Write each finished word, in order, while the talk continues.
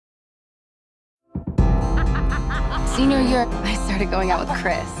Senior year, I started going out with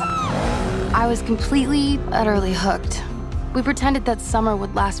Chris. I was completely, utterly hooked. We pretended that summer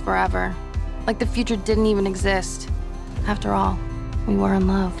would last forever, like the future didn't even exist. After all, we were in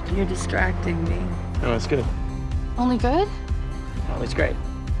love. You're distracting me. No, it's good. Only good? Oh, it's great.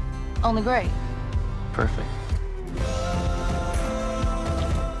 Only great. Perfect.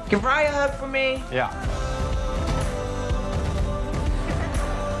 Give Ryan a hug for me. Yeah.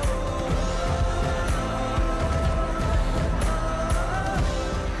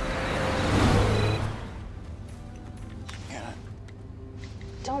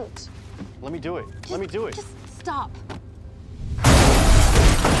 Don't. Let me do it. Let me do it. Just stop.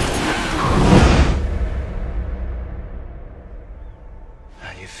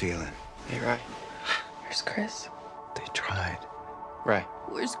 How you feeling? Hey, Ray. Where's Chris? They tried. Ray.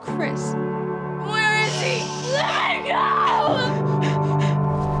 Where's Chris? Where is he? Let me go!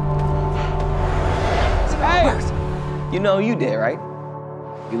 Hey! You know you did, right?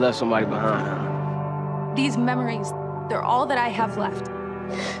 You left somebody behind, huh? These memories, they're all that I have left.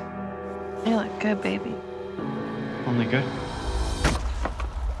 You look good, baby. Only good.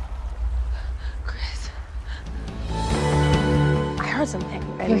 Chris. I heard something.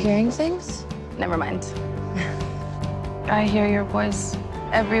 You're hearing things? Never mind. I hear your voice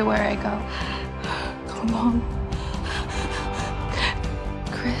everywhere I go. Come on.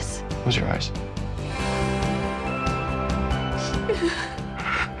 Chris. Close your eyes.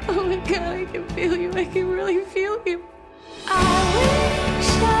 Oh my God, I can feel you. I can really feel you.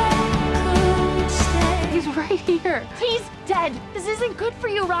 He's right here. He's dead. This isn't good for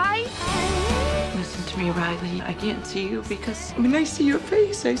you, Ray. Listen to me, Riley. I can't see you because when I see your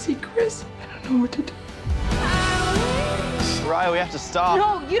face, I see Chris. I don't know what to do. Ray, we have to stop.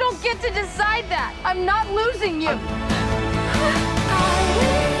 No, you don't get to decide that. I'm not losing you.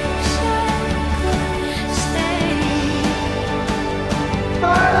 I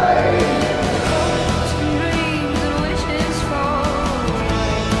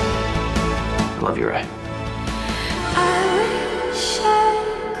love you, Ray.